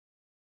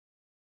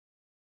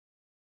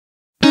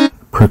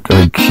prick,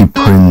 I keep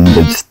putting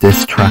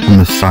this track on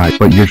the side,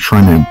 but you're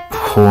trying to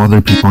pull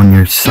other people on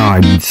your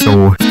side,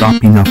 so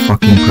stop being a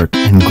fucking prick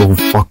and go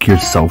fuck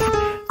yourself.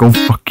 Go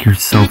fuck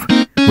yourself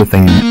with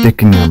a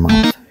dick in your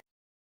mouth.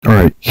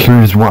 Alright,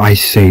 here's what I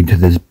say to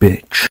this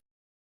bitch.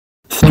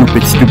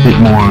 Stupid, stupid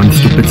moron,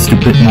 stupid,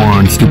 stupid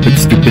moron, stupid,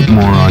 stupid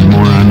moron.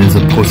 Moron is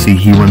a pussy,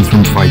 he runs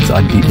from fights,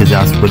 I beat his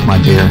ass with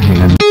my bare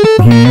hand.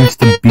 He used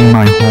to be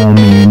my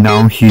homie,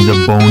 now he's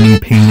a bony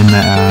pain in the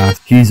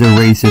ass. He's a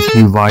racist,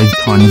 he lies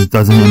tons,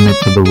 doesn't admit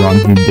to the wrong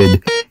he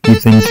did. He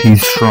thinks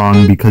he's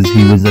strong because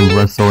he was a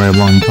wrestler a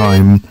long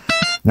time.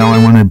 Now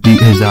I wanna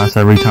beat his ass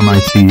every time I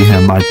see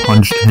him. I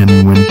punched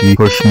him when he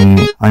pushed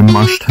me, I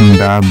mushed him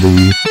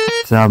badly.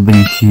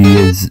 Sadly, he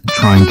is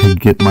trying to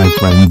get my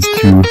friends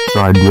to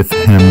side with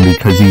him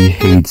because he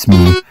hates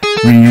me.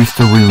 We used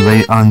to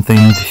relate on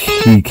things,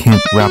 he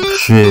can't rap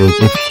shit.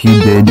 If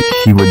he did,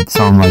 he would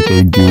sound like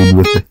a dude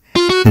with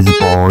his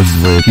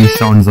balls lit. He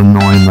sounds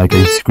annoying like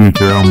a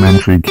squeaker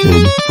elementary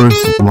kid.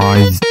 First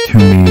lies to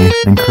me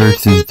and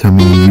curses to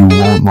me, you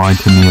won't lie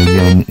to me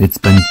again. It's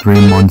been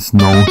 3 months,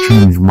 no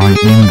change. My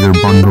anger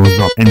bundles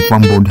up and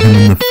fumbled him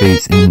in the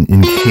face, and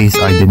in case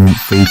I didn't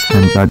face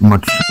him that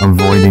much,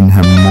 avoiding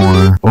him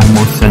more.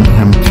 Almost sent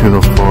him to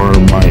the floor.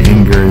 My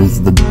anger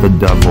is the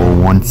devil.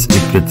 Once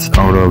it gets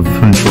out of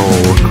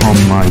control, calm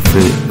my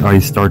fit, I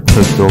start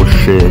to throw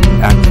shit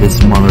at this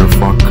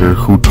motherfucker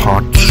who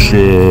talked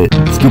shit.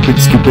 Stupid,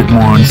 stupid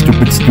moron,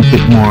 stupid,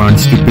 stupid moron,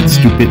 stupid,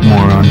 stupid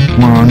moron.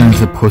 Moron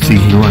is a pussy,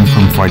 he runs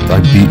from fights, I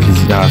beat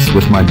his ass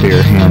with my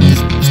bare hands.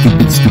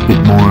 Stupid, stupid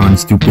moron,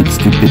 stupid,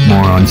 stupid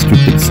moron,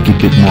 stupid,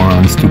 stupid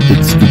moron,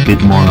 stupid,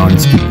 stupid moron,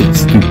 stupid,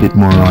 stupid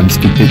moron,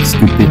 stupid,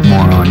 stupid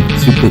moron,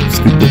 stupid,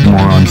 stupid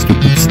moron,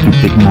 stupid,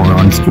 stupid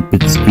moron,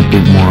 stupid,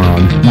 stupid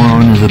moron.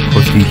 Moron is a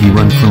pussy, he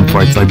runs from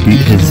fights, I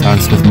beat his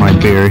ass with my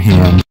bare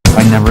hands.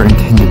 I never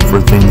intended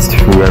for things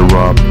to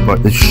erupt,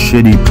 but the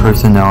shitty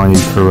personality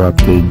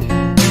corrupted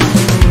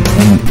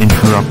and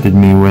interrupted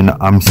me when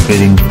I'm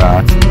spitting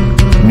fast.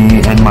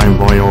 Me and my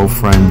loyal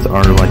friends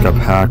are like a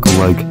pack,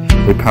 like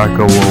a pack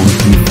of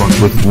wolves. You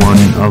fuck with one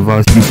of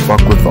us, you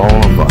fuck with all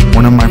of us.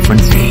 One of my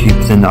friends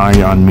keeps an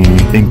eye on me,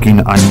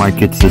 thinking I might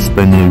get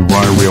suspended.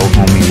 Why, real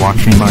homie,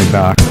 watching my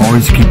back,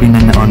 always keeping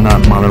an eye on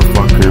that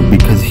motherfucker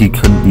because he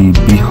could be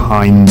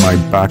behind my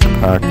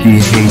backpack. He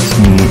hates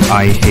me,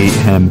 I hate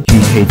him. He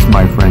hates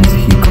my friends,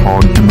 he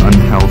called him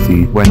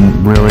unhealthy,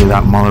 when really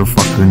that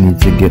motherfucker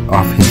needs to get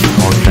off his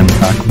couch and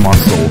pack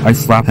muscle. I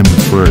slap him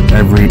for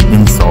every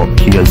insult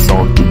he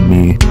assaulted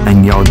me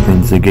and yelled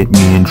things to get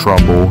me in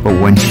trouble, but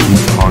when he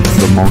talks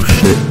the most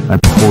shit, I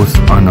post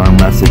on our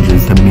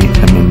messages to meet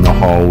him in the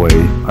hallway.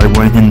 I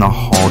went in the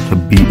hall to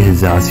beat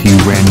his ass, he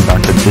ran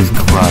back to his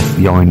class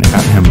yelling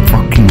at him,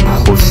 fucking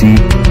pussy.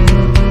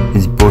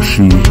 His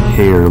bushy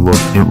hair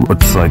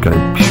looks like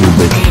a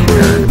pubic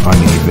hair,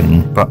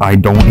 uneven, but I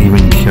don't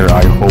even care,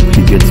 I hope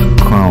he gets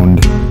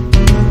crowned.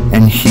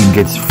 And he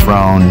gets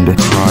frowned,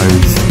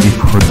 cries, he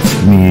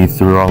puts me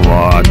through a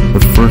lot. The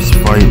first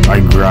fight I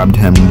grabbed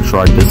him and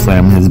tried to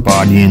slam his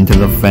body into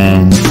the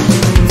fence.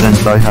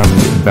 Since I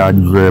have bad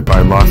grip,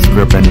 I lost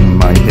grip and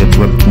my hip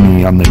flipped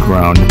me on the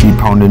ground. He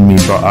pounded me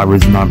but I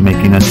was not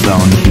making a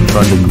sound. He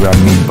tried to grab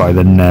me by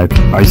the neck.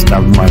 I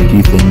stabbed my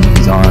teeth in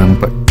his arm,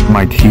 but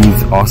my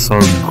teeth also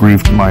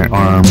griefed my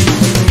arm.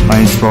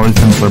 I exposed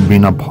him for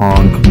being a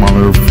punk,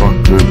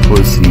 motherfucker,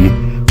 pussy,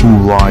 who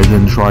lies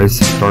and tries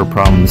to start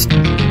problems.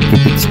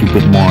 Stupid,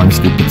 stupid moron,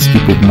 stupid,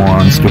 stupid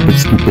moron, stupid,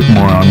 stupid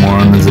moron.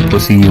 Moron is a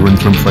pussy, he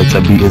runs from fights,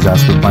 I beat his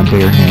ass with my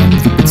bare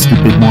hands. Stupid,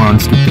 stupid moron,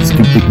 stupid,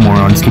 stupid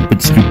moron,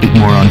 stupid, stupid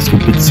moron,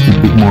 stupid,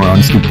 stupid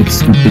moron, stupid,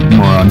 stupid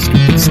moron,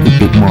 stupid,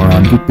 stupid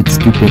moron, stupid,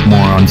 stupid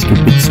moron,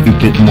 stupid,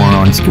 stupid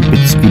moron,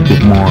 stupid,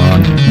 stupid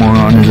moron.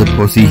 Moron is a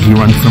pussy, he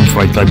runs from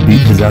fights, I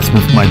beat his ass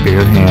with my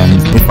bare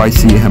hands. If I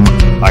see him,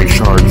 I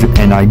charge,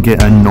 and I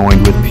get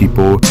annoyed with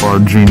people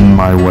charging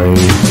my way.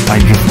 I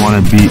just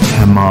wanna beat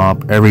him up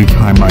every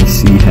time I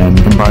see him.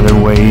 And by the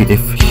way,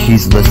 if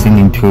he's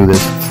listening to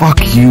this, fuck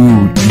you,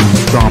 you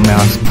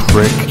dumbass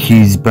prick.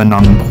 He's been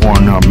on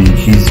Pornhub,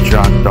 he's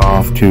jacked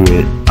off to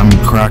it. I'm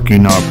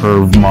cracking up,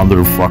 her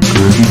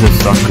motherfucker. He's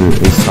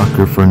a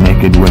sucker for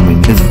naked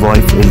women. His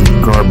life is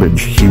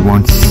garbage, he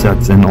wants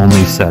sets and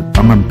only set.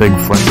 I'm a big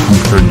flex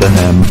compared to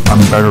him.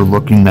 I'm better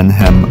looking than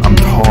him, I'm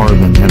taller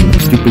than him.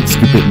 Stupid,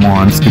 stupid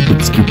moron,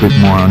 stupid, stupid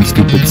moron,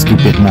 stupid,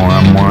 stupid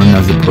moron. Moron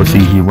as a pussy,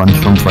 he runs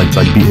from fights,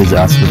 I beat his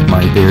ass with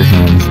my bare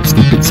hands.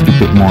 Stupid,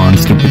 stupid moron,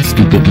 stupid,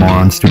 stupid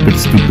moron, stupid,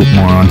 stupid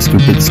moron,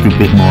 stupid,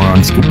 stupid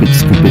moron, stupid,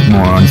 stupid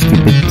moron,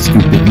 stupid,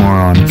 stupid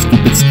moron,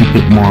 stupid,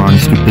 stupid moron,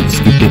 stupid,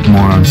 stupid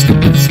moron,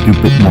 stupid,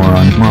 stupid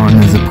moron. Moron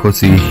is a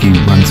pussy, he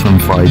runs from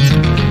fights,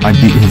 I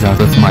beat his ass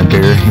with my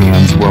bare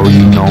hands. Well,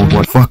 you know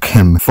what, fuck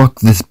him, fuck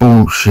this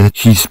bullshit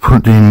he's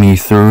putting me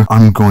through,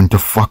 I'm going to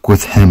fuck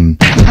with him.